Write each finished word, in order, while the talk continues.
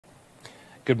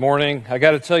Good morning. I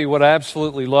got to tell you, what I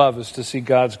absolutely love is to see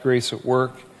God's grace at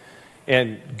work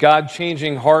and God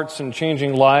changing hearts and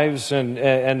changing lives, and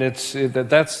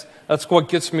that's what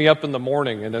gets me up in the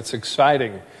morning, and it's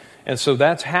exciting. And so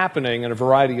that's happening in a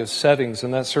variety of settings,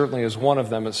 and that certainly is one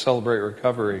of them at Celebrate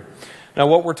Recovery. Now,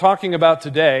 what we're talking about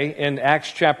today in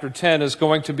Acts chapter 10 is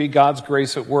going to be God's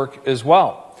grace at work as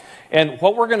well. And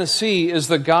what we're going to see is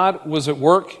that God was at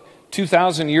work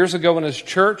 2,000 years ago in His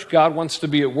church. God wants to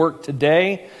be at work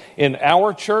today in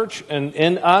our church and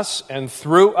in us and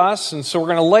through us. And so we're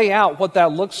going to lay out what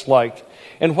that looks like.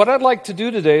 And what I'd like to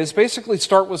do today is basically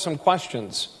start with some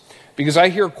questions, because I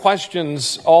hear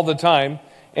questions all the time.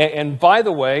 And by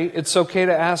the way, it's okay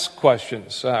to ask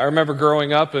questions. I remember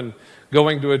growing up and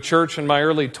going to a church in my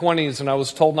early 20s, and I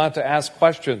was told not to ask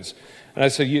questions. And I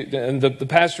said, the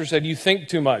pastor said, "You think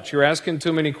too much. You're asking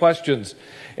too many questions."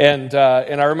 And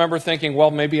I remember thinking,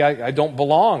 well, maybe I don't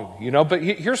belong, But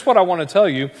here's what I want to tell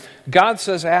you. God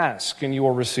says, ask and you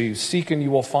will receive. Seek and you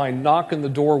will find. Knock and the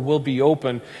door will be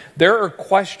open. There are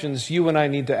questions you and I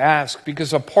need to ask,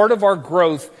 because a part of our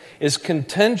growth is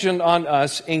contingent on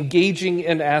us engaging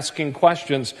in asking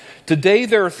questions. Today,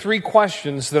 there are 3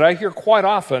 questions that I hear quite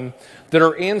often that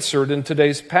are answered in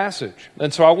today's passage.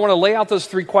 And so I want to lay out those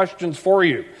 3 questions for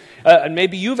you. And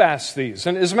maybe you've asked these.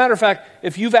 And as a matter of fact,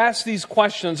 if you've asked these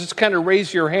questions, just kind of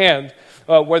raise your hand,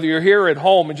 whether you're here or at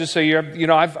home, and just say,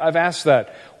 I've asked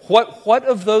that. What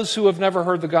of those who have never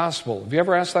heard the gospel? Have you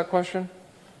ever asked that question?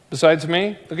 Besides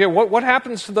me? Okay, what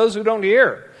happens to those who don't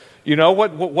hear?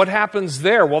 What happens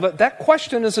there? Well, that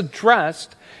question is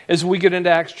addressed as we get into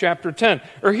Acts chapter 10.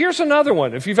 Or here's another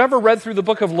one. If you've ever read through the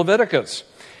book of Leviticus,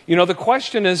 the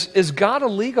question is God a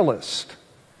legalist?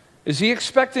 Is He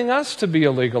expecting us to be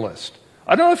a legalist?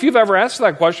 I don't know if you've ever asked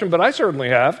that question, but I certainly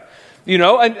have.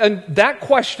 And that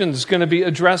question is going to be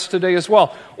addressed today as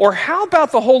well. Or how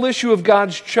about the whole issue of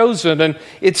God's chosen? And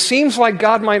it seems like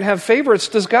God might have favorites.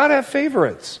 Does God have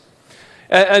favorites?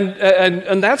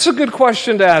 And that's a good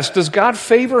question to ask. Does God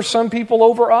favor some people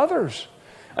over others?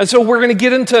 And so we're going to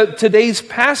get into today's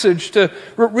passage to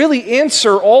really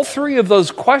answer all 3 of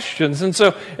those questions. And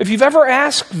so if you've ever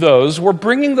asked those, we're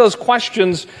bringing those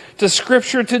questions to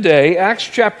Scripture today, Acts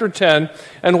chapter 10.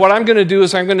 And what I'm going to do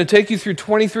is I'm going to take you through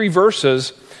 23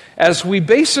 verses as we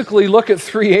basically look at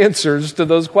 3 answers to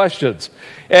those questions.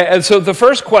 And so the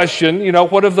first question,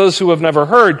 what of those who have never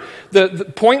heard?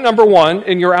 The point number 1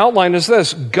 in your outline is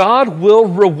this: God will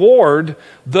reward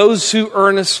those who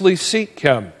earnestly seek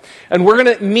Him. And we're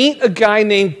going to meet a guy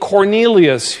named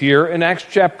Cornelius here in Acts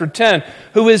chapter 10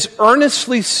 who is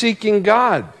earnestly seeking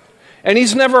God. And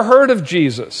he's never heard of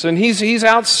Jesus, and he's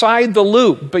outside the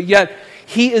loop, but yet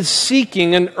he is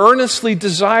seeking and earnestly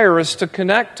desirous to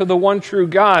connect to the one true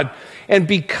God. And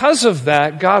because of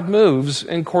that, God moves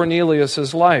in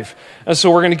Cornelius' life. And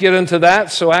so we're going to get into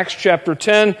that. So Acts chapter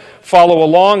 10, follow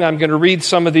along. I'm going to read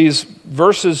some of these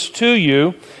verses to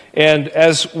you. And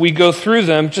as we go through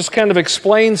them, just kind of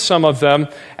explain some of them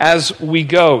as we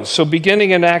go. So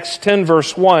beginning in Acts 10,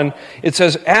 verse 1, it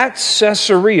says, "At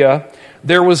Caesarea,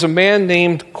 there was a man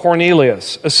named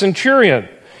Cornelius, a centurion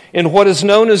in what is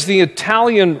known as the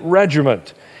Italian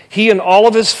regiment. He and all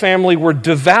of his family were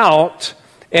devout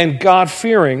and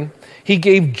God-fearing. He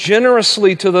gave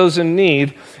generously to those in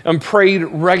need and prayed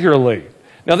regularly."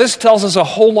 Now, this tells us a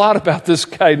whole lot about this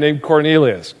guy named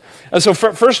Cornelius. And so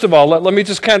first of all, let me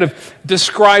just kind of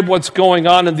describe what's going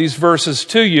on in these verses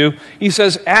to you. He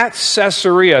says, at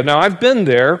Caesarea. Now, I've been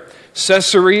there.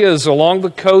 Caesarea is along the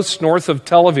coast north of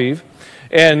Tel Aviv.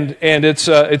 And it's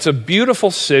a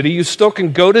beautiful city. You still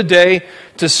can go today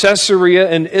to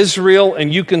Caesarea in Israel,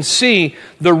 and you can see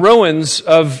the ruins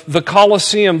of the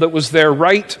Colosseum that was there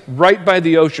right by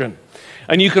the ocean.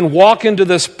 And you can walk into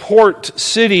this port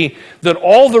city that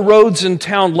all the roads in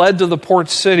town led to the port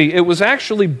city. It was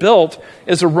actually built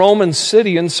as a Roman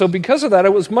city, and so because of that,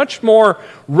 it was much more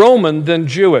Roman than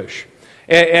Jewish.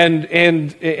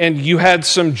 And you had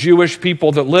some Jewish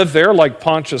people that lived there, like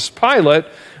Pontius Pilate,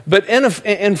 but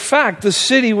in fact, the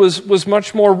city was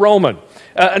much more Roman.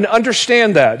 And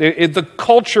understand that. The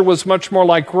culture was much more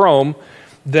like Rome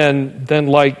than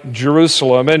like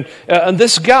Jerusalem. And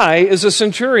this guy is a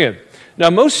centurion. Now,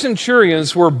 most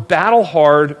centurions were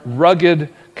battle-hard, rugged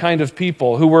kind of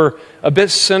people who were a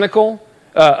bit cynical,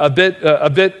 a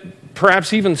bit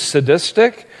perhaps even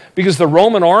sadistic, because the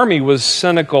Roman army was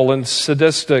cynical and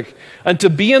sadistic. And to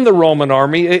be in the Roman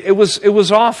army, it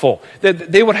was awful.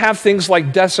 They would have things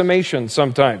like decimation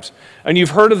sometimes. And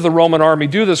you've heard of the Roman army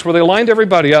do this, where they lined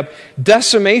everybody up.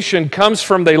 Decimation comes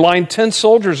from they line 10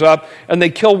 soldiers up and they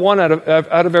kill one out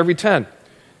of every 10.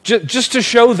 Just to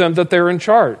show them that they're in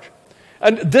charge.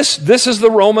 And this is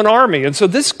the Roman army. And so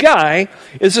this guy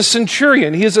is a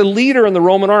centurion. He is a leader in the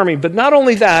Roman army. But not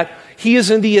only that, he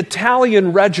is in the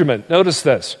Italian regiment. Notice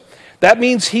this. That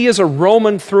means he is a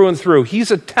Roman through and through. He's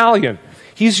Italian.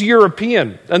 He's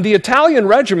European. And the Italian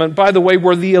regiment, by the way,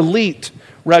 were the elite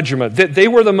regiment. They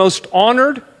were the most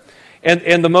honored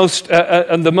and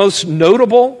the most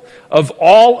notable of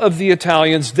all of the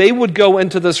Italians. They would go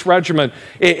into this regiment.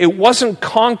 It wasn't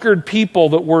conquered people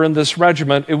that were in this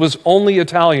regiment. It was only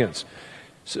Italians.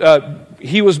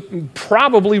 He was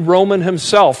probably Roman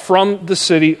himself, from the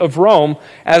city of Rome,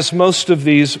 as most of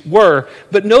these were.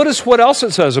 But notice what else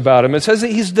it says about him. It says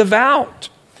that he's devout.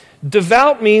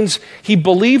 Devout means he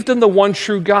believed in the one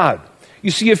true God.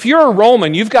 You see, if you're a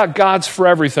Roman, you've got gods for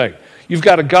everything. You've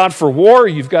got a God for war,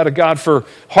 you've got a God for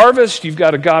harvest, you've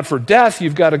got a God for death,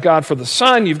 you've got a God for the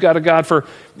sun, you've got a God for...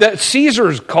 that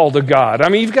Caesar's called a God. I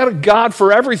mean, you've got a God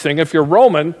for everything if you're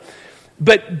Roman.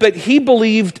 But he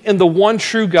believed in the one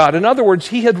true God. In other words,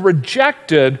 he had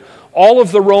rejected all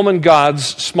of the Roman gods,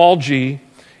 small g,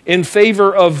 in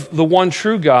favor of the one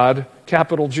true God,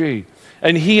 capital G.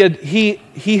 And he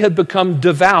had become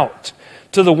devout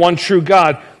to the one true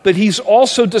God. But he's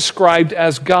also described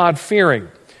as God-fearing.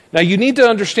 Now, you need to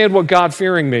understand what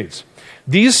God-fearing means.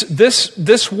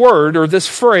 This word, or this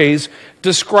phrase,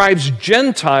 describes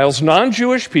Gentiles,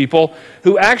 non-Jewish people,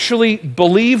 who actually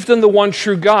believed in the one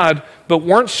true God, but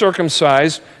weren't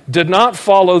circumcised, did not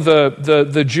follow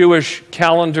the Jewish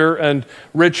calendar and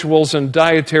rituals and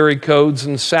dietary codes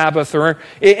and Sabbath or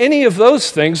any of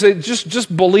those things. They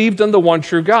just believed in the one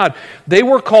true God. They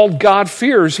were called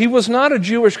God-fearers. He was not a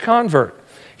Jewish convert.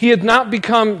 He had not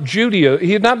become Jewish.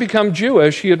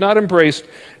 He had not embraced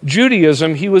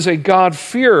Judaism. He was a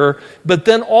God-fearer. But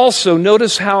then also,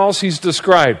 notice how else he's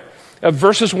described.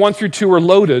 Verses 1 through 2 are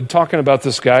loaded, talking about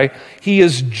this guy. He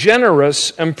is generous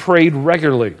and prayed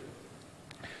regularly.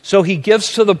 So he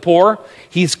gives to the poor.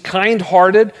 He's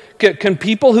kind-hearted. Can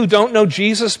people who don't know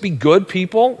Jesus be good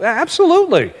people?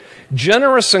 Absolutely.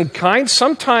 Generous and kind.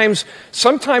 Sometimes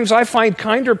I find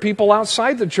kinder people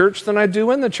outside the church than I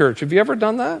do in the church. Have you ever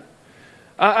done that?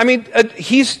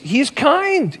 He's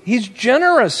kind. He's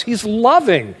generous. He's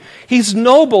loving. He's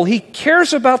noble. He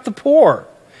cares about the poor.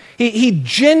 He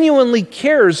genuinely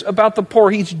cares about the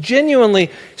poor. He's genuinely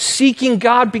seeking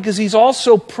God because he's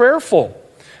also prayerful.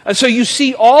 And so you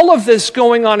see all of this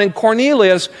going on in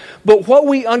Cornelius, but what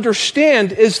we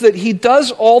understand is that he does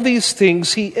all these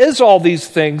things, he is all these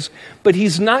things, but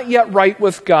he's not yet right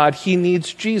with God. He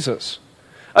needs Jesus.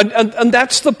 And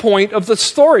that's the point of the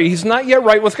story. He's not yet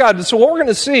right with God. And so what we're going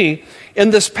to see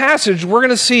in this passage, we're going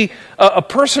to see a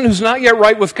person who's not yet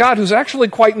right with God, who's actually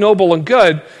quite noble and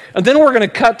good. And then we're going to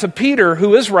cut to Peter,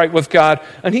 who is right with God,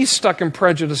 and he's stuck in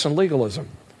prejudice and legalism.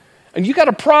 And you got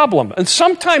a problem. And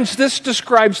sometimes this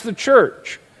describes the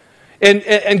church.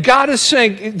 And God is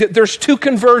saying that there's two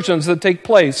conversions that take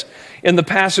place in the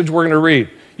passage we're going to read.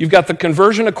 You've got the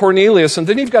conversion of Cornelius, and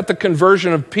then you've got the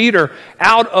conversion of Peter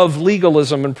out of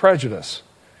legalism and prejudice.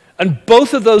 And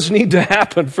both of those need to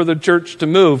happen for the church to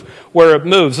move where it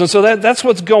moves. And so that's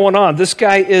what's going on. This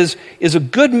guy is a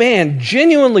good man,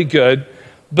 genuinely good,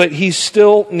 but he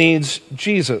still needs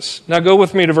Jesus. Now go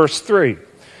with me to verse 3.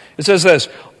 It says this: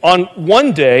 on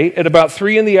one day at about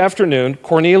 3 p.m,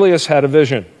 Cornelius had a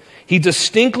vision. He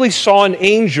distinctly saw an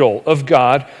angel of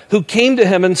God who came to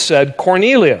him and said,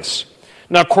 "Cornelius."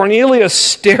 Now Cornelius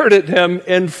stared at him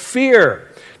in fear.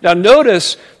 Now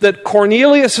notice that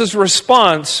Cornelius'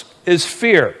 response is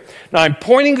fear. Now I'm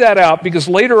pointing that out because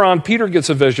later on Peter gets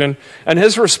a vision, and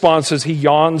his response is he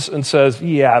yawns and says,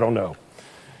 "Yeah, I don't know."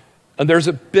 And there's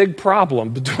a big problem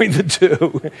between the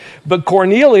two. But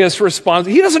Cornelius responds,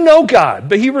 he doesn't know God,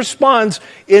 but he responds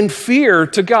in fear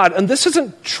to God. And this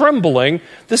isn't trembling.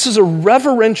 This is a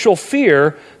reverential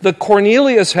fear that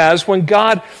Cornelius has when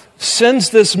God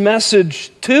sends this message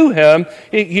to him.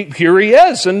 Here he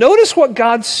is. And notice what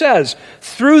God says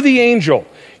through the angel.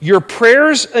 Your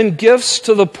prayers and gifts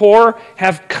to the poor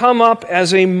have come up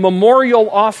as a memorial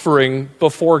offering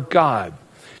before God.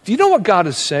 Do you know what God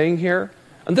is saying here?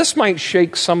 And this might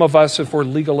shake some of us if we're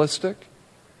legalistic.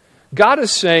 God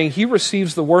is saying he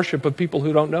receives the worship of people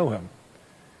who don't know him.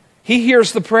 He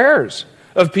hears the prayers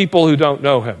of people who don't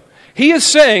know him. He is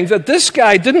saying that this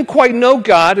guy didn't quite know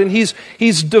God, and he's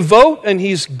devout, and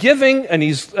he's giving, and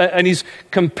he's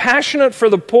compassionate for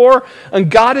the poor. And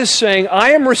God is saying,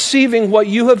 I am receiving what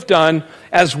you have done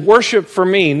as worship for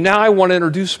me. Now I want to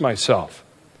introduce myself.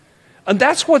 And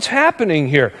that's what's happening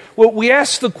here. Well, we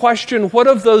ask the question, what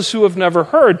of those who have never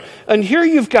heard? And here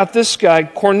you've got this guy,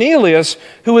 Cornelius,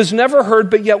 who has never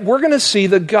heard, but yet we're going to see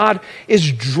that God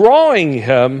is drawing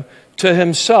him to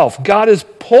himself. God is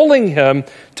pulling him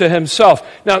to himself.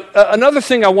 Now, another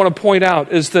thing I want to point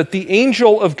out is that the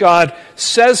angel of God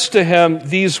says to him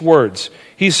these words.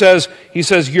 He says,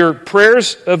 your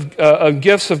prayers of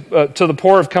gifts to the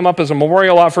poor have come up as a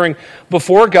memorial offering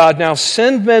before God. Now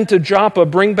send men to Joppa,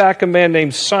 bring back a man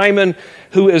named Simon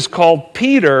who is called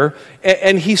Peter.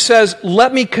 And he says,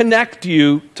 let me connect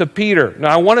you to Peter. Now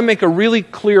I want to make a really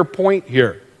clear point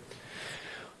here.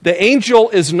 The angel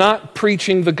is not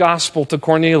preaching the gospel to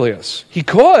Cornelius. He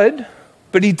could,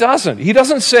 but he doesn't. He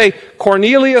doesn't say,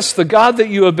 Cornelius, the God that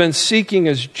you have been seeking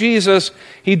is Jesus.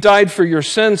 He died for your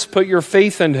sins. Put your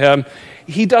faith in him.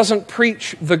 He doesn't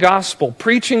preach the gospel.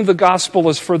 Preaching the gospel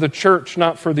is for the church,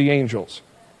 not for the angels.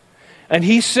 And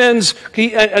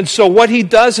and so what he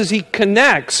does is he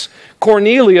connects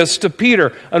Cornelius to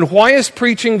Peter. And why is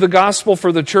preaching the gospel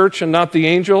for the church and not the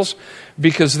angels?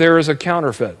 Because there is a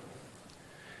counterfeit.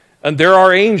 And there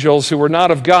are angels who are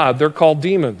not of God. They're called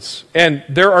demons. And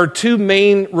there are two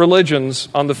main religions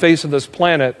on the face of this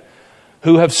planet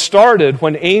who have started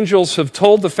when angels have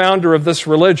told the founder of this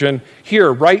religion,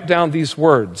 here, write down these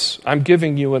words. I'm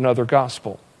giving you another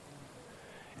gospel.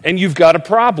 And you've got a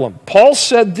problem. Paul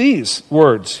said these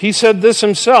words. He said this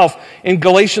himself in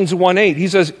Galatians 1:8. He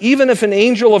says, even if an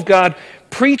angel of God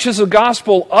preaches a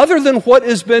gospel other than what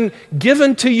has been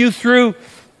given to you through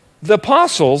the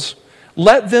apostles,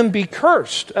 let them be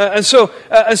cursed. And so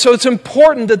it's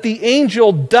important that the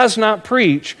angel does not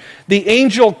preach. The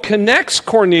angel connects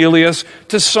Cornelius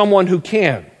to someone who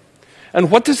can. And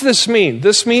what does this mean?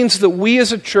 This means that we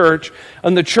as a church,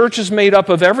 and the church is made up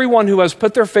of everyone who has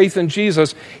put their faith in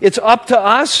Jesus, it's up to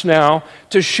us now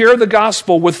to share the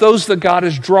gospel with those that God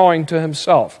is drawing to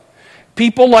himself.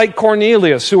 People like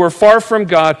Cornelius, who are far from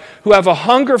God, who have a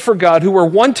hunger for God, who are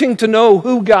wanting to know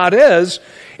who God is,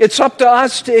 it's up to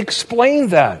us to explain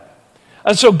that.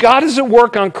 And so God is at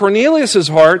work on Cornelius'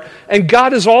 heart, and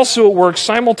God is also at work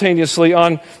simultaneously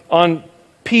on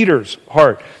Peter's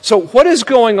heart. So what is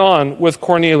going on with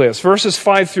Cornelius? Verses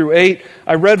 5 through 8,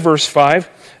 I read verse 5.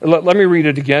 Let me read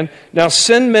it again. Now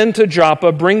send men to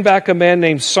Joppa, bring back a man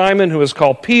named Simon who is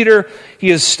called Peter. He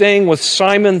is staying with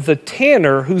Simon the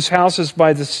tanner, whose house is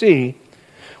by the sea.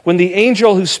 When the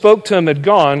angel who spoke to him had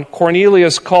gone,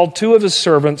 Cornelius called two of his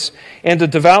servants and a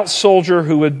devout soldier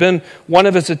who had been one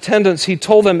of his attendants. He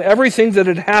told them everything that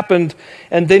had happened,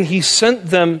 and then he sent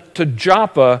them to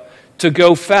Joppa to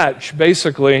go fetch,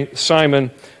 basically,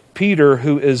 Simon Peter,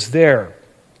 who is there.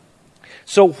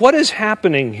 So what is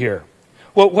happening here?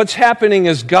 Well, what's happening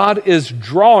is God is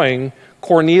drawing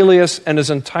Cornelius and his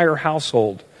entire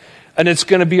household. And it's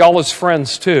going to be all his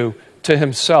friends too, to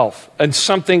himself. And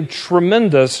something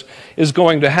tremendous is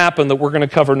going to happen that we're going to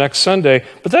cover next Sunday.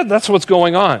 But that's what's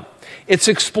going on. It's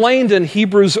explained in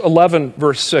Hebrews 11,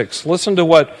 verse 6. Listen to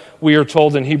what we are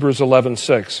told in Hebrews 11,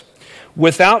 6.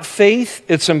 Without faith,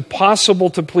 it's impossible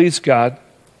to please God,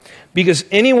 because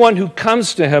anyone who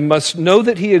comes to him must know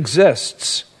that he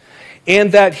exists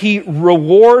and that he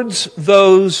rewards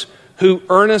those who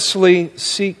earnestly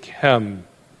seek him.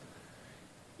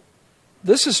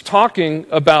 This is talking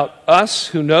about us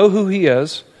who know who he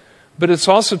is, but it's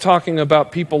also talking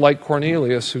about people like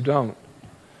Cornelius who don't.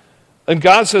 And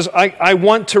God says, I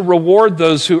want to reward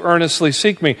those who earnestly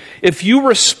seek me. If you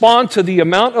respond to the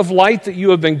amount of light that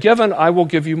you have been given, I will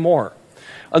give you more.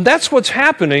 And that's what's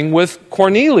happening with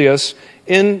Cornelius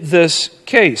in this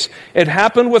case. It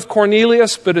happened with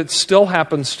Cornelius, but it still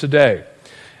happens today.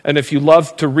 And if you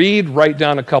love to read, write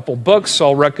down a couple books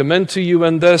I'll recommend to you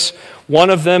in this. One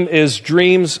of them is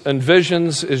Dreams and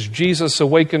Visions, is Jesus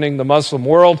Awakening the Muslim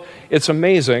World. It's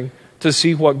amazing to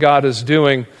see what God is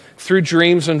doing through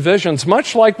dreams and visions,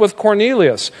 much like with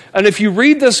Cornelius. And if you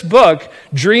read this book,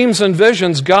 Dreams and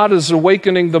Visions, God is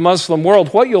Awakening the Muslim World,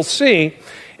 what you'll see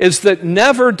is that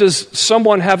never does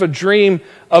someone have a dream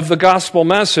of the gospel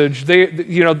message.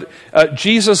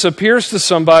 Jesus appears to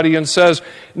somebody and says,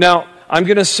 now, I'm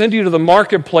going to send you to the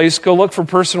marketplace. Go look for a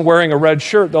person wearing a red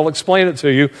shirt. They'll explain it to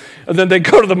you. And then they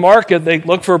go to the market. They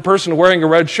look for a person wearing a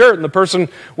red shirt. And the person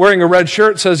wearing a red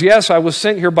shirt says, yes, I was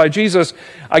sent here by Jesus.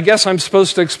 I guess I'm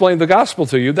supposed to explain the gospel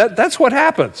to you. That's what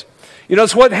happens.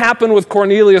 It's what happened with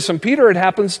Cornelius and Peter. It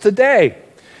happens today.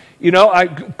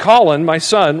 Colin, my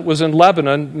son, was in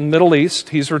Lebanon, Middle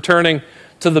East. He's returning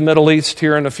to the Middle East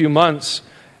here in a few months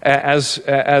as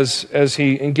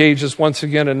he engages once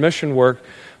again in mission work.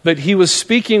 But he was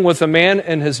speaking with a man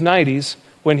in his 90s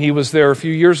when he was there a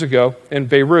few years ago in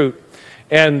Beirut.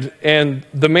 And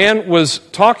the man was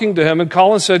talking to him, and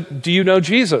Colin said, do you know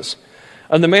Jesus?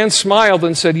 And the man smiled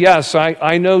and said, yes,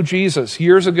 I know Jesus.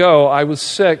 Years ago, I was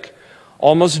sick,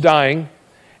 almost dying,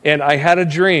 and I had a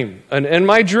dream. And in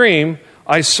my dream,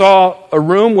 I saw a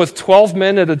room with 12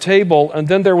 men at a table, and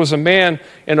then there was a man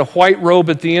in a white robe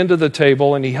at the end of the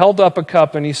table, and he held up a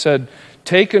cup and he said,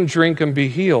 'Take and drink and be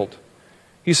healed.'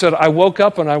 He said, 'I woke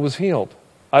up and I was healed.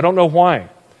 I don't know why.'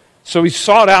 So he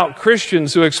sought out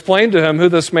Christians who explained to him who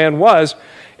this man was,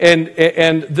 and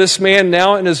this man,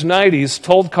 now in his 90s,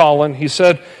 told Colin, he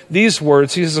said these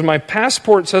words, he says, 'My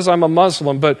passport says I'm a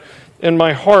Muslim, but in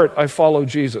my heart I follow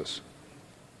Jesus.'"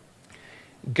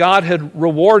 God had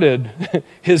rewarded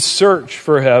his search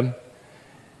for him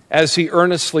as he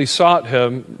earnestly sought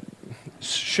him,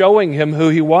 showing him who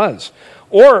he was.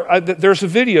 Or there's a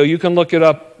video, you can look it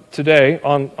up today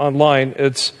online.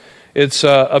 It's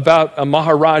about a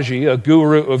Maharaji, a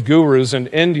guru of gurus in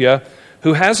India,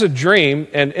 who has a dream,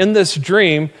 and in this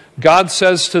dream, God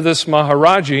says to this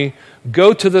Maharaji,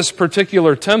 "Go to this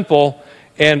particular temple,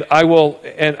 and I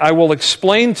will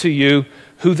explain to you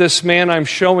who this man I'm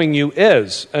showing you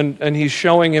is." And he's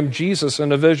showing him Jesus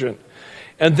in a vision.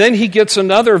 And then he gets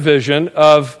another vision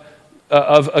of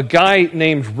a guy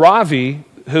named Ravi,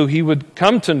 who he would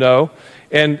come to know,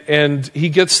 and he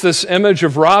gets this image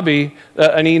of Ravi,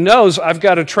 and he knows, I've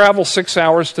got to travel 6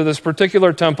 hours to this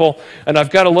particular temple, and I've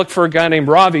got to look for a guy named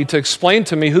Ravi to explain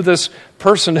to me who this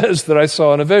person is that I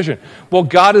saw in a vision. Well,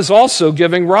 God is also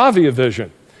giving Ravi a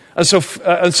vision. And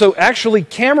so actually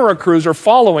camera crews are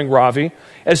following Ravi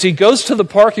as he goes to the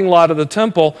parking lot of the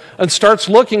temple and starts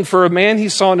looking for a man he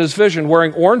saw in his vision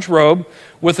wearing orange robe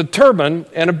with a turban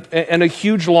and a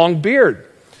huge long beard.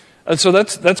 And so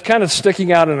that's kind of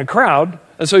sticking out in a crowd.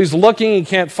 And so he's looking, he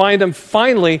can't find him.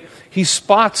 Finally, he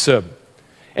spots him.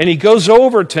 And he goes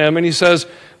over to him and he says,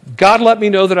 "God let me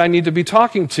know that I need to be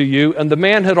talking to you." And the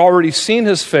man had already seen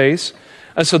his face.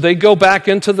 And so they go back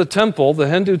into the temple, the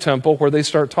Hindu temple, where they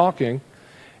start talking.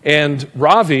 And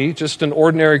Ravi, just an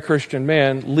ordinary Christian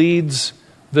man, leads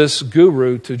this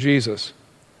guru to Jesus.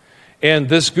 And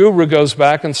this guru goes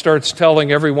back and starts telling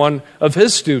every one of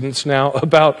his students now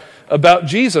about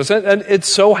Jesus. And it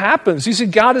so happens. You see,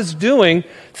 God is doing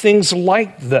things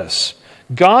like this.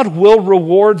 God will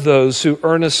reward those who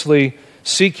earnestly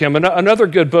seek Him. And another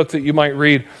good book that you might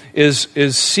read is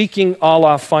Seeking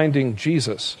Allah, Finding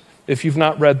Jesus. If you've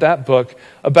not read that book,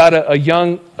 about a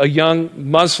young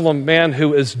Muslim man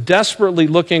who is desperately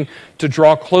looking to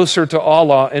draw closer to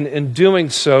Allah, and in doing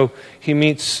so, he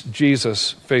meets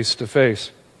Jesus face to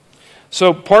face.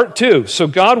 So part 2, so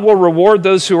God will reward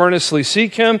those who earnestly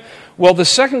seek Him. Well, the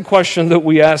second question that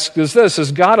we ask is this: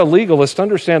 is God a legalist?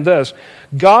 Understand this: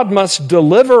 God must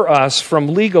deliver us from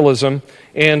legalism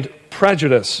and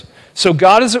prejudice. So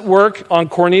God is at work on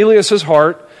Cornelius'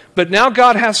 heart. But now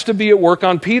God has to be at work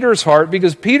on Peter's heart,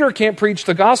 because Peter can't preach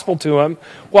the gospel to him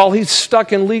while he's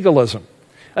stuck in legalism.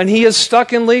 And he is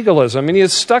stuck in legalism, and he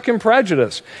is stuck in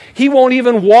prejudice. He won't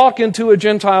even walk into a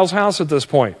Gentile's house at this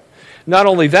point. Not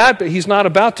only that, but he's not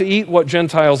about to eat what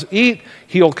Gentiles eat.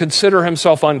 He'll consider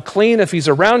himself unclean if he's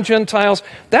around Gentiles.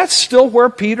 That's still where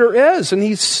Peter is, and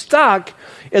he's stuck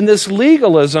in this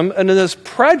legalism and in this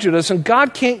prejudice, and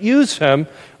God can't use him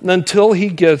until he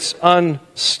gets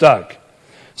unstuck.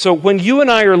 So when you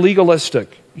and I are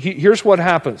legalistic, here's what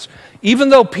happens. Even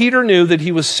though Peter knew that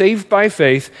he was saved by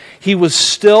faith, he was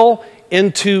still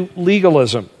into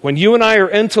legalism. When you and I are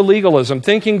into legalism,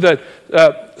 thinking that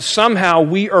somehow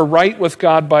we are right with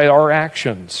God by our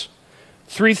actions,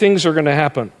 3 things are going to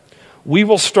happen. We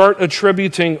will start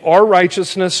attributing our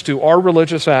righteousness to our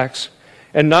religious acts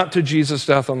and not to Jesus'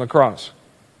 death on the cross.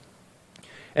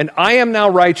 And I am now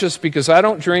righteous because I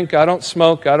don't drink, I don't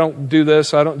smoke, I don't do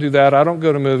this, I don't do that, I don't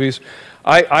go to movies.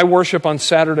 I worship on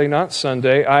Saturday, not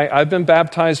Sunday. I've been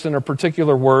baptized in a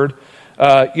particular word.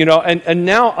 And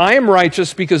now I am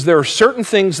righteous because there are certain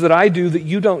things that I do that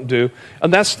you don't do.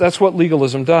 And that's what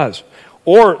legalism does.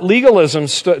 Or legalism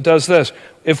does this.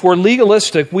 If we're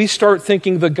legalistic, we start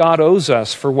thinking that God owes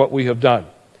us for what we have done.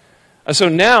 And so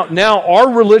now our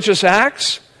religious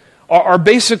acts are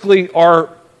basically our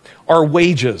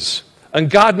wages. And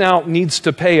God now needs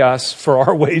to pay us for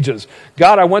our wages.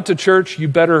 God, I went to church, you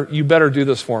better do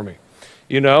this for me.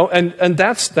 And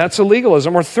that's a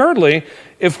legalism. Or thirdly,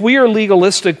 if we are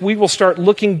legalistic, we will start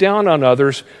looking down on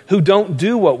others who don't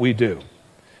do what we do.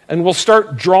 And we'll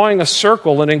start drawing a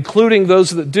circle and including those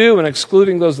that do and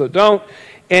excluding those that don't.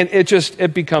 And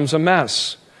it becomes a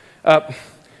mess.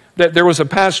 There was a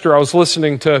pastor, I was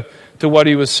listening to what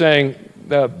he was saying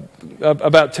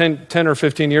about 10 or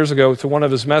 15 years ago, to one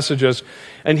of his messages.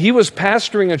 And he was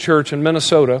pastoring a church in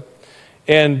Minnesota.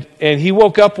 And he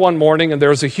woke up one morning and there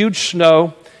was a huge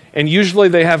snow. And usually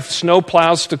they have snow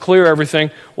plows to clear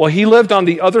everything. Well, he lived on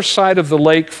the other side of the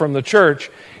lake from the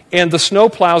church. And the snow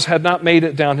plows had not made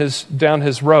it down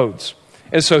his roads.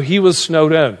 And so he was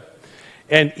snowed in.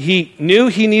 And he knew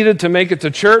he needed to make it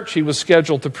to church. He was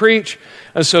scheduled to preach.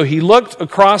 And so he looked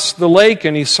across the lake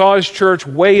and he saw his church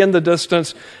way in the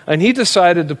distance. And he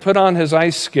decided to put on his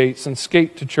ice skates and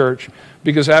skate to church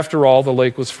because, after all, the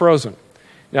lake was frozen.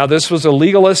 Now, this was a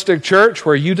legalistic church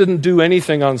where you didn't do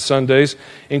anything on Sundays,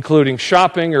 including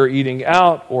shopping or eating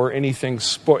out or any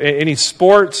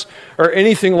sports or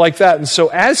anything like that. And so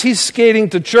as he's skating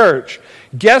to church,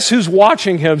 guess who's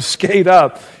watching him skate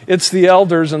up? It's the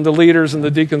elders and the leaders and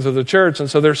the deacons of the church. And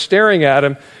so they're staring at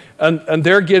him, and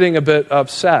they're getting a bit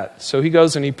upset. So he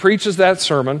goes and he preaches that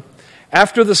sermon.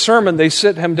 After the sermon, they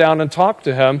sit him down and talk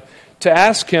to him to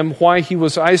ask him why he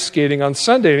was ice skating on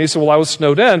Sunday. And he said, well, I was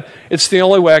snowed in. It's the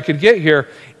only way I could get here.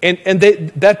 And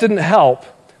that didn't help.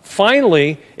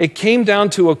 Finally, it came down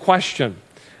to a question.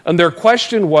 And their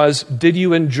question was, did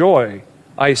you enjoy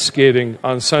ice skating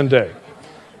on Sunday?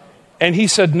 And he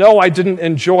said, no, I didn't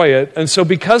enjoy it. And so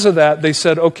because of that, they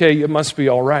said, okay, it must be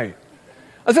all right.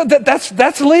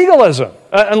 That's legalism.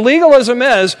 And legalism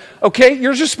is, okay,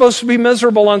 you're just supposed to be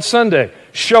miserable on Sunday.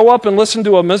 Show up and listen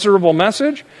to a miserable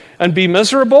message and be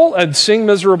miserable and sing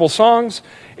miserable songs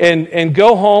and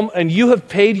go home, and you have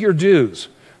paid your dues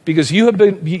because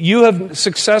you have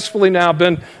successfully now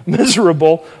been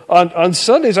miserable on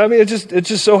Sundays. I mean, it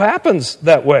just so happens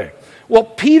that way. Well,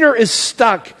 Peter is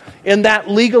stuck in that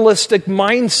legalistic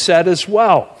mindset as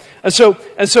well. And so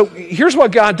here's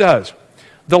what God does.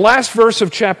 The last verse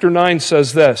of chapter 9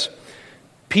 says this: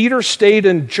 Peter stayed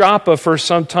in Joppa for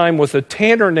some time with a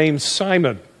tanner named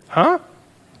Simon. Huh?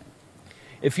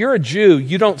 If you're a Jew,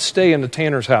 you don't stay in the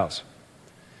tanner's house.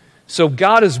 So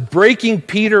God is breaking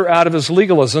Peter out of his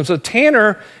legalism. So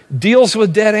tanner deals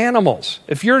with dead animals.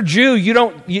 If you're a Jew, you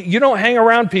don't hang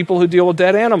around people who deal with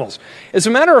dead animals. As a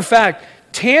matter of fact,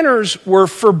 tanners were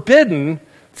forbidden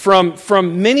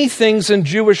from many things in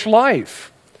Jewish life.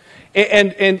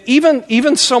 And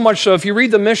even so much so, if you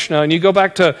read the Mishnah and you go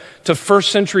back to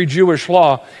first century Jewish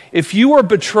law, if you were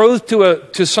betrothed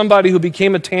to somebody who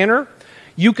became a tanner,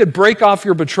 you could break off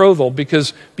your betrothal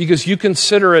because you could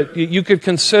consider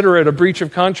it a breach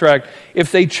of contract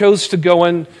if they chose to go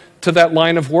into that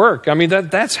line of work. I mean,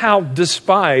 that's how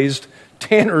despised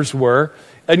tanners were,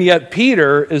 and yet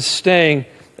Peter is staying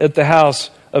at the house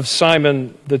of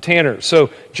Simon the tanner. So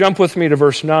jump with me to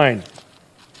verse 9. It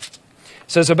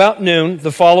says, about noon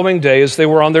the following day, as they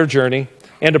were on their journey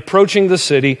and approaching the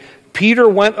city, Peter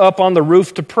went up on the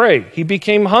roof to pray. He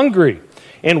became hungry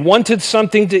and wanted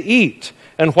something to eat.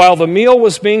 And while the meal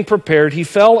was being prepared, he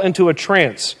fell into a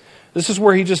trance. This is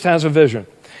where he just has a vision.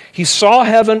 He saw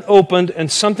heaven opened and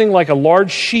something like a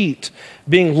large sheet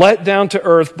being let down to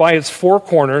earth by its four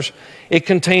corners. It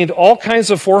contained all kinds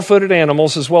of four-footed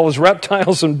animals as well as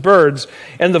reptiles and birds.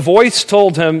 And the voice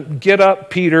told him, get up,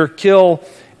 Peter, kill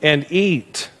and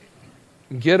eat.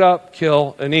 Get up,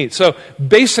 kill, and eat. So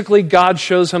basically, God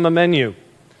shows him a menu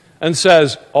and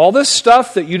says, all this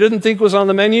stuff that you didn't think was on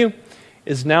the menu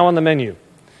is now on the menu.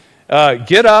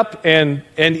 Get up and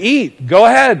eat. Go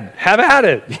ahead, have at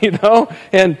it, you know.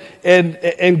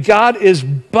 And God is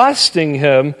busting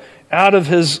him out of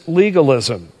his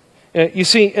legalism. You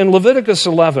see, in Leviticus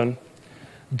 11,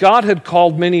 God had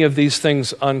called many of these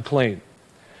things unclean.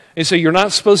 He said, you're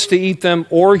not supposed to eat them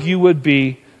or you would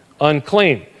be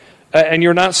unclean. And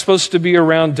you're not supposed to be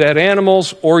around dead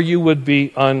animals or you would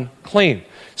be unclean.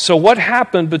 So what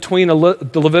happened between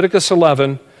Leviticus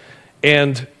 11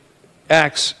 and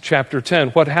Acts chapter 10?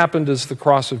 What happened is the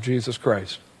cross of Jesus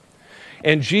Christ.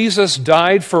 And Jesus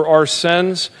died for our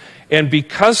sins, and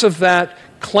because of that,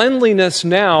 cleanliness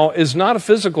now is not a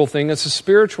physical thing, it's a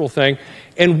spiritual thing.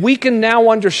 And we can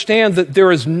now understand that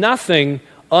there is nothing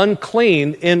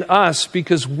unclean in us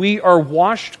because we are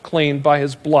washed clean by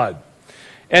his blood.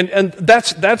 And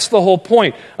that's the whole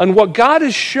point. And what God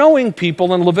is showing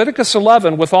people in Leviticus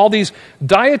 11 with all these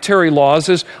dietary laws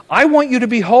is, I want you to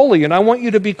be holy and I want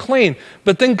you to be clean.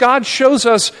 But then God shows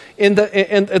us at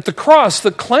the cross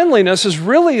that cleanliness is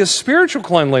really a spiritual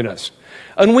cleanliness.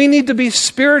 And we need to be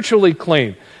spiritually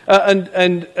clean.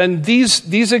 And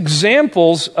these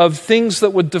examples of things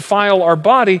that would defile our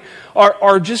body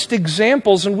are just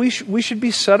examples, and we should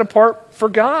be set apart for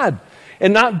God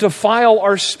and not defile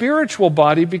our spiritual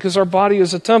body because our body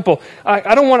is a temple.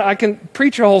 I can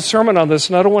preach a whole sermon on this,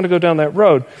 and I don't want to go down that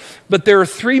road. But there are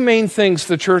three main things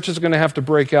the church is going to have to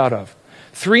break out of.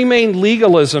 Three main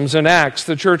legalisms in Acts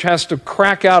the church has to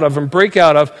crack out of and break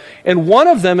out of. And one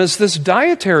of them is this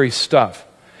dietary stuff.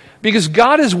 Because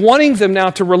God is wanting them now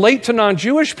to relate to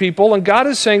non-Jewish people, and God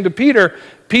is saying to Peter,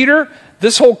 Peter,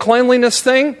 this whole cleanliness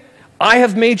thing, I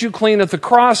have made you clean at the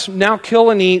cross, now kill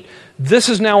and eat. This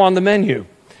is now on the menu.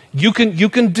 You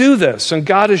can do this. And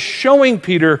God is showing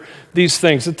Peter these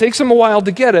things. It takes him a while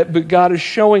to get it, but God is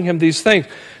showing him these things.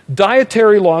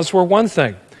 Dietary laws were one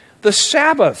thing. The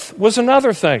Sabbath was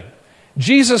another thing.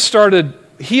 Jesus started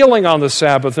healing on the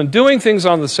Sabbath and doing things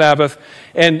on the Sabbath,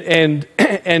 and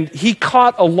he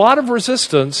caught a lot of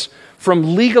resistance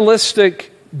from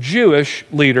legalistic Jewish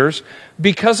leaders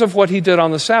because of what he did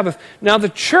on the Sabbath. Now the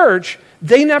church,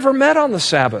 they never met on the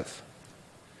Sabbath.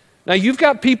 Now you've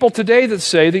got people today that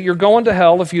say that you're going to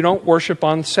hell if you don't worship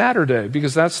on Saturday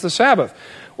because that's the Sabbath.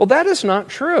 Well, that is not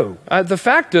true. The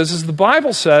fact is the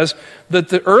Bible says that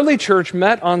the early church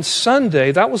met on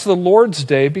Sunday. That was the Lord's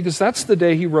Day because that's the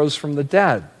day he rose from the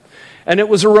dead. And it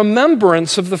was a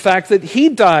remembrance of the fact that he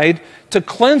died to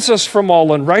cleanse us from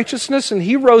all unrighteousness, and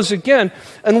he rose again.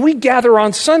 And we gather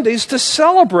on Sundays to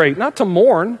celebrate, not to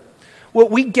mourn. Well,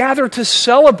 we gather to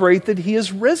celebrate that he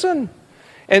is risen.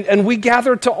 And we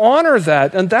gather to honor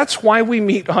that. And that's why we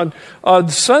meet on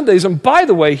Sundays. And by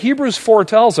the way, Hebrews 4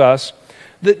 tells us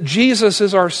that Jesus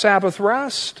is our Sabbath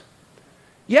rest.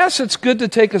 Yes, it's good to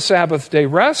take a Sabbath day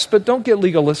rest, but don't get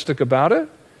legalistic about it.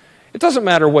 It doesn't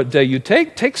matter what day you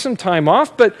take some time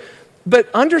off, but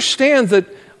understand that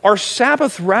our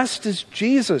Sabbath rest is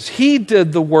Jesus. He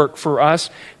did the work for us.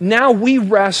 Now we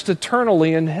rest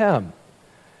eternally in him.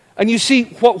 And you see,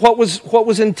 what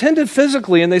was intended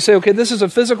physically, and they say, okay, this is a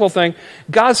physical thing.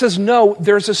 God says, no,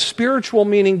 there's a spiritual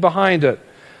meaning behind it.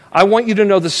 I want you to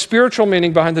know the spiritual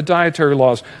meaning behind the dietary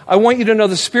laws. I want you to know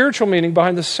the spiritual meaning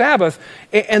behind the Sabbath.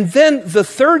 And then the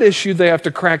third issue they have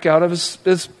to crack out of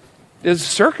is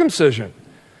circumcision.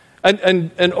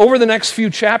 And over the next few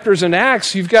chapters in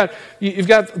Acts, you've got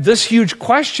this huge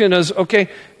question as, okay,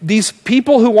 these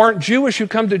people who aren't Jewish who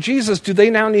come to Jesus, do they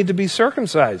now need to be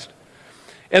circumcised?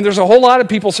 And there's a whole lot of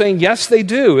people saying, yes, they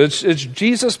do. It's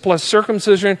Jesus plus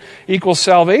circumcision equals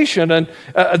salvation. And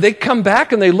they come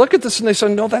back and they look at this and they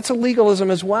say, no, that's a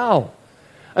legalism as well.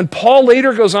 And Paul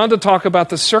later goes on to talk about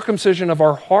the circumcision of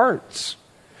our hearts,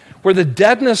 where the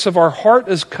deadness of our heart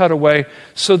is cut away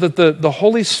so that the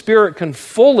Holy Spirit can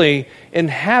fully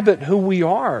inhabit who we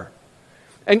are.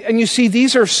 And you see,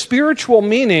 these are spiritual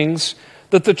meanings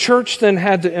that the church then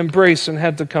had to embrace and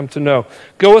had to come to know.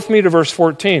 Go with me to verse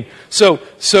 14. So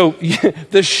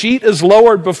the sheet is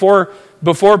lowered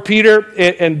before Peter,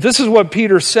 and this is what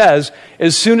Peter says.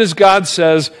 As soon as God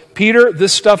says, Peter,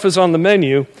 this stuff is on the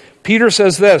menu, Peter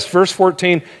says this, verse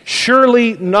 14,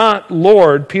 surely not,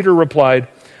 Lord, Peter replied,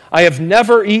 I have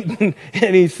never eaten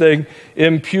anything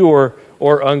impure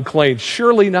or unclean.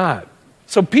 Surely not.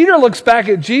 So Peter looks back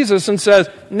at Jesus and says,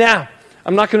 nah,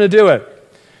 I'm not going to do it.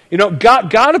 You know,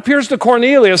 God appears to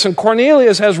Cornelius, and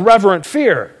Cornelius has reverent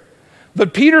fear.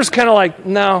 But Peter's kind of like,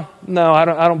 no, I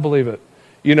don't believe it.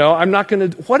 You know, I'm not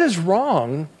going to. What is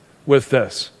wrong with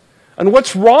this? And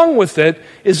what's wrong with it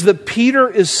is that Peter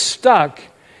is stuck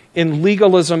in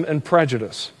legalism and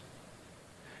prejudice.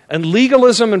 And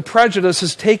legalism and prejudice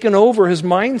has taken over his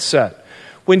mindset.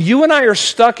 When you and I are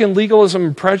stuck in legalism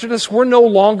and prejudice, we're no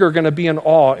longer going to be in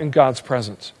awe in God's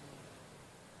presence.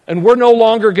 And we're no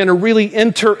longer going to really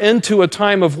enter into a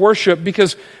time of worship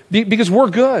because we're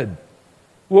good.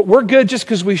 We're good just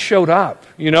because we showed up.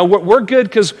 You know, we're good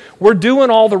because we're doing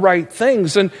all the right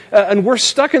things. And we're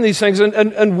stuck in these things.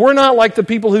 And we're not like the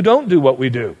people who don't do what we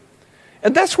do.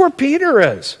 And that's where Peter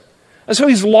is. And so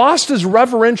he's lost his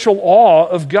reverential awe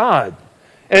of God.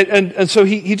 And so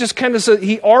he just kind of says,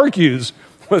 he argues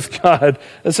with God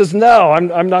and says, no,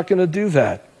 I'm not going to do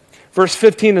that. Verse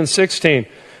 15 and 16.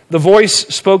 The voice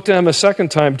spoke to him a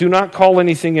second time, do not call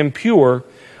anything impure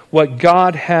what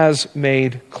God has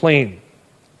made clean.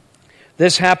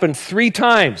 This happened 3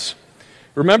 times.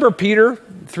 Remember Peter?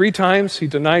 3 times. He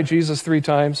denied Jesus 3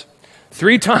 times.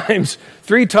 3 times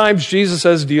Jesus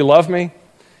says, do you love me?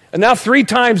 And now 3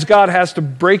 times God has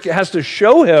to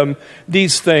show him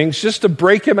these things just to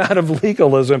break him out of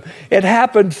legalism. It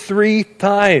happened 3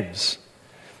 times.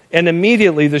 And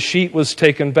immediately the sheet was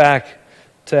taken back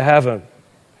to heaven.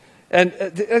 And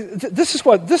this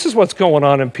is what's going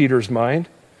on in Peter's mind.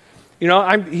 You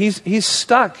know, he's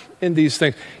stuck in these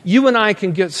things. You and I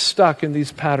can get stuck in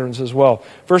these patterns as well.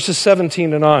 Verses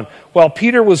 17 and on. While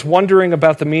Peter was wondering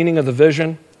about the meaning of the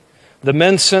vision, the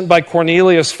men sent by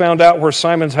Cornelius found out where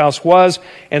Simon's house was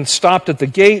and stopped at the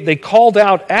gate. They called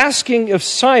out, asking if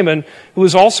Simon, who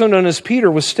is also known as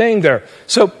Peter, was staying there.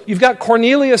 So you've got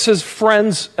Cornelius's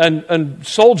friends and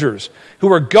soldiers who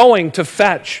are going to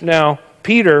fetch now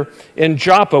Peter in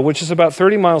Joppa, which is about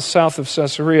 30 miles south of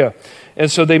Caesarea. And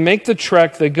so they make the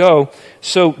trek, they go.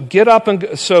 So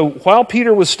while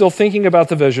Peter was still thinking about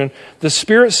the vision, the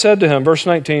Spirit said to him, verse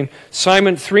 19,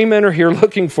 Simon, 3 men are here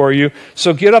looking for you.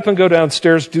 So get up and go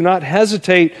downstairs. Do not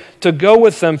hesitate to go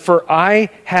with them, for I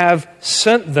have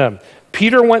sent them.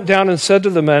 Peter went down and said to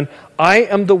the men, I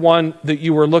am the one that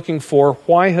you were looking for.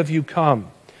 Why have you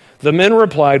come? The men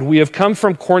replied, we have come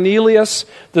from Cornelius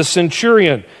the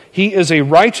centurion. He is a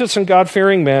righteous and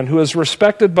God-fearing man who is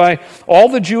respected by all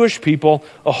the Jewish people.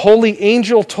 A holy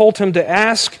angel told him to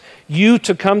ask you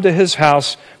to come to his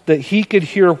house that he could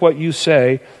hear what you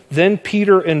say. Then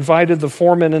Peter invited the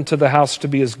 4 men into the house to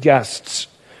be his guests.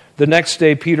 The next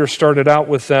day, Peter started out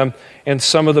with them, and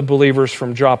some of the believers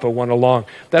from Joppa went along.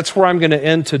 That's where I'm going to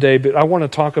end today, but I want to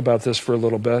talk about this for a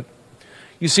little bit.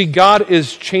 You see, God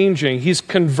is changing. He's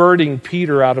converting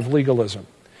Peter out of legalism.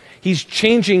 He's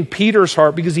changing Peter's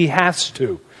heart because he has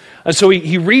to. And so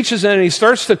he reaches in and he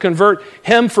starts to convert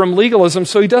him from legalism.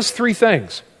 So he does 3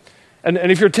 things. And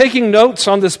if you're taking notes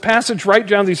on this passage, write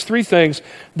down these 3 things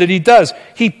that he does.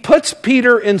 He puts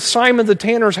Peter in Simon the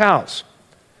tanner's house.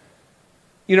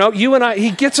 You know, you and I,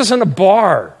 he gets us in a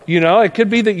bar. You know, it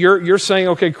could be that you're saying,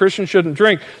 okay, Christians shouldn't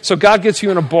drink. So God gets you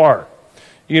in a bar.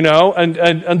 You know,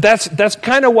 and that's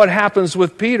kind of what happens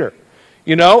with Peter.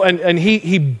 You know, and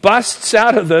he busts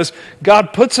out of this.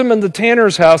 God puts him in the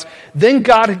tanner's house. Then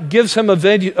God gives him a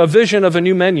vision of a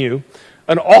new menu.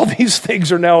 And all these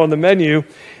things are now on the menu.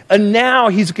 And now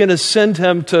he's going to send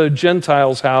him to a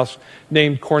Gentile's house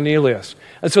named Cornelius.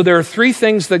 And so there are 3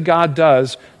 things that God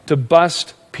does to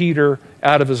bust Peter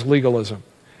out of his legalism,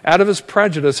 out of his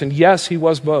prejudice. And yes, he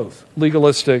was both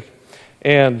legalistic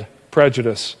and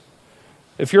prejudice.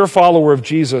 If you're a follower of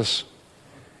Jesus,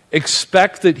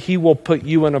 expect that he will put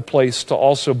you in a place to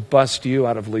also bust you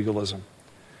out of legalism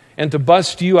and to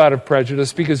bust you out of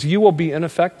prejudice, because you will be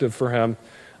ineffective for him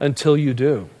until you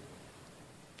do.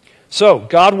 So,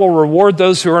 God will reward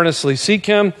those who earnestly seek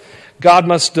him. God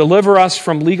must deliver us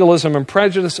from legalism and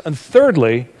prejudice. And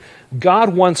thirdly,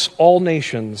 God wants all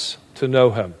nations to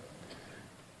know him.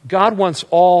 God wants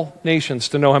all nations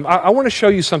to know him. I want to show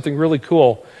you something really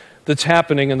cool that's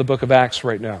happening in the book of Acts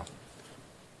right now.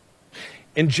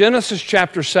 In Genesis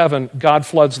chapter 7, God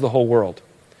floods the whole world.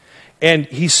 And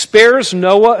he spares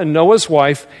Noah and Noah's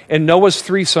wife and Noah's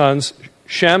 3 sons,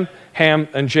 Shem, Ham,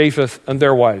 and Japheth, and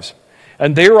their wives.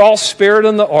 And they are all spared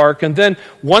in the ark. And then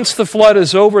once the flood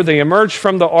is over, they emerge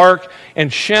from the ark,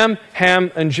 and Shem,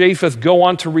 Ham, and Japheth go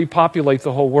on to repopulate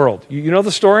the whole world. You know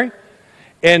the story?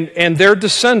 And their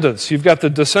descendants, you've got the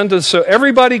descendants, so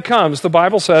everybody comes, the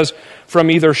Bible says, from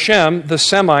either Shem, the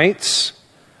Semites,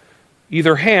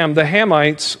 either Ham, the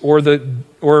Hamites,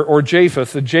 or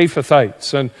Japheth, the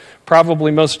Japhethites. And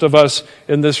probably most of us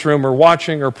in this room are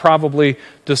watching are probably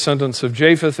descendants of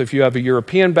Japheth. If you have a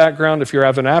European background, if you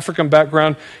have an African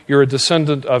background, you're a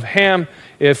descendant of Ham.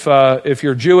 If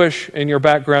you're Jewish in your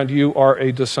background, you are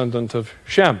a descendant of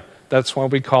Shem. That's why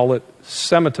we call it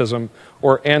Semitism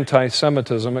or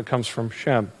anti-Semitism. It comes from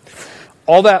Shem.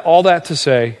 All that to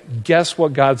say, guess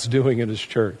what God's doing in his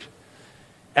church?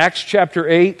 Acts chapter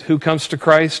 8, who comes to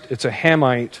Christ? It's a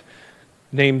Hamite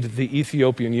named the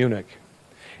Ethiopian eunuch.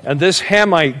 And this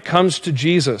Hamite comes to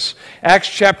Jesus. Acts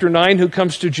chapter 9, who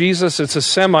comes to Jesus? It's a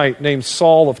Semite named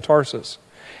Saul of Tarsus.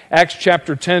 Acts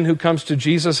chapter 10, who comes to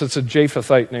Jesus? It's a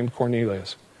Japhethite named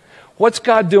Cornelius. What's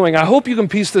God doing? I hope you can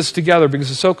piece this together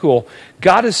because it's so cool.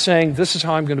 God is saying, this is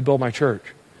how I'm going to build my church.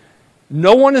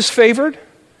 No one is favored.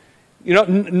 You know,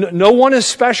 no one is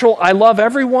special. I love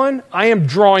everyone. I am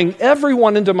drawing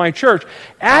everyone into my church.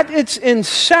 At its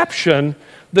inception,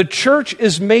 the church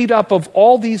is made up of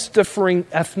all these differing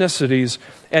ethnicities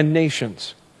and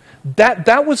nations.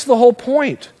 That was the whole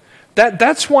point.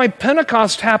 That's why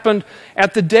Pentecost happened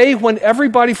at the day when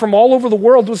everybody from all over the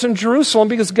world was in Jerusalem,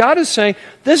 because God is saying,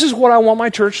 this is what I want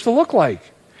my church to look like.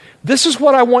 This is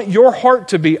what I want your heart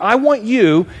to be. I want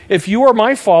you, if you are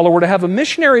my follower, to have a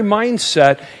missionary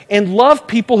mindset and love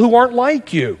people who aren't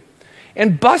like you.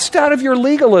 And bust out of your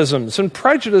legalisms and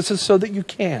prejudices so that you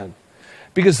can.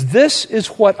 Because this is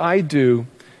what I do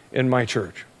in my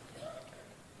church.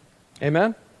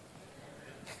 Amen?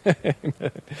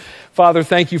 Father,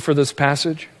 thank you for this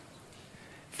passage.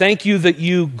 Thank you that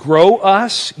you grow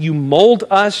us, you mold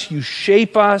us, you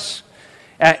shape us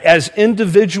as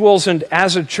individuals and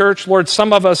as a church. Lord,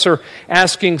 some of us are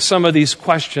asking some of these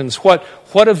questions. What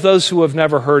of those who have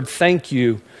never heard? Thank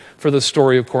you for the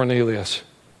story of Cornelius.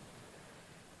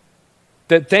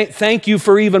 That thank you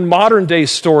for even modern day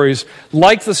stories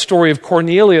like the story of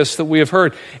Cornelius that we have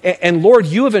heard. And Lord,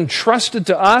 you have entrusted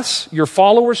to us, your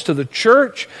followers, to the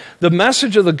church, the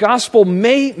message of the gospel.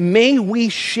 May we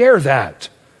share that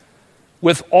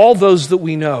with all those that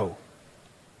we know.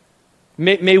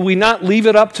 May we not leave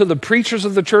it up to the preachers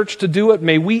of the church to do it.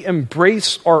 May we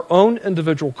embrace our own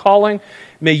individual calling.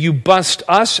 May you bust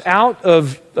us out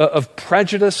of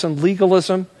prejudice and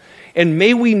legalism. And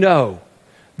may we know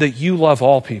that you love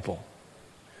all people,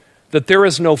 that there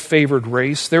is no favored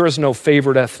race, there is no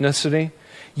favored ethnicity.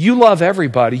 You love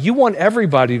everybody. You want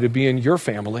everybody to be in your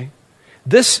family.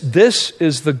 This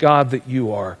is the God that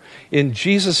you are. In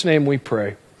Jesus' name we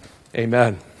pray.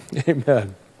 Amen.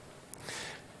 Amen.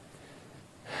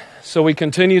 So we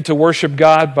continue to worship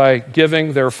God by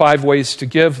giving. There are 5 ways to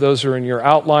give. Those are in your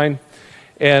outline.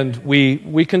 And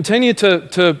we continue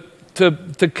to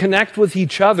connect with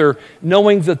each other,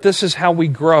 knowing that this is how we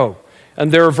grow.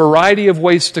 And there are a variety of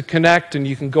ways to connect, and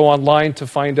you can go online to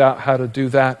find out how to do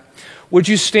that. Would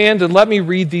you stand and let me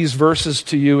read these verses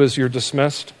to you as you're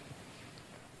dismissed?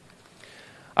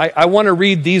 I want to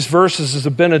read these verses as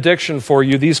a benediction for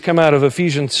you. These come out of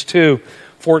Ephesians 2,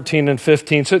 14 and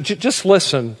 15. So just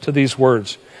listen to these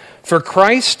words. For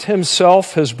Christ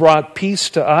himself has brought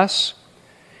peace to us.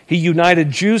 He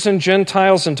united Jews and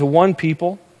Gentiles into one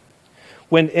people,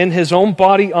 when in his own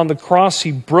body on the cross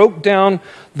he broke down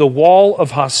the wall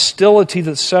of hostility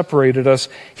that separated us.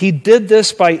 He did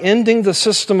this by ending the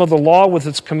system of the law with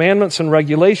its commandments and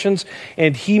regulations,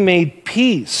 and he made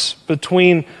peace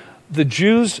between the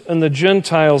Jews and the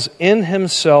Gentiles in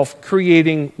himself,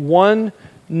 creating one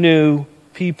new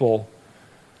people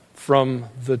from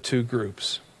the 2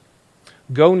 groups.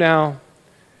 Go now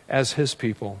as his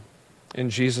people. In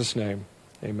Jesus' name,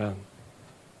 amen.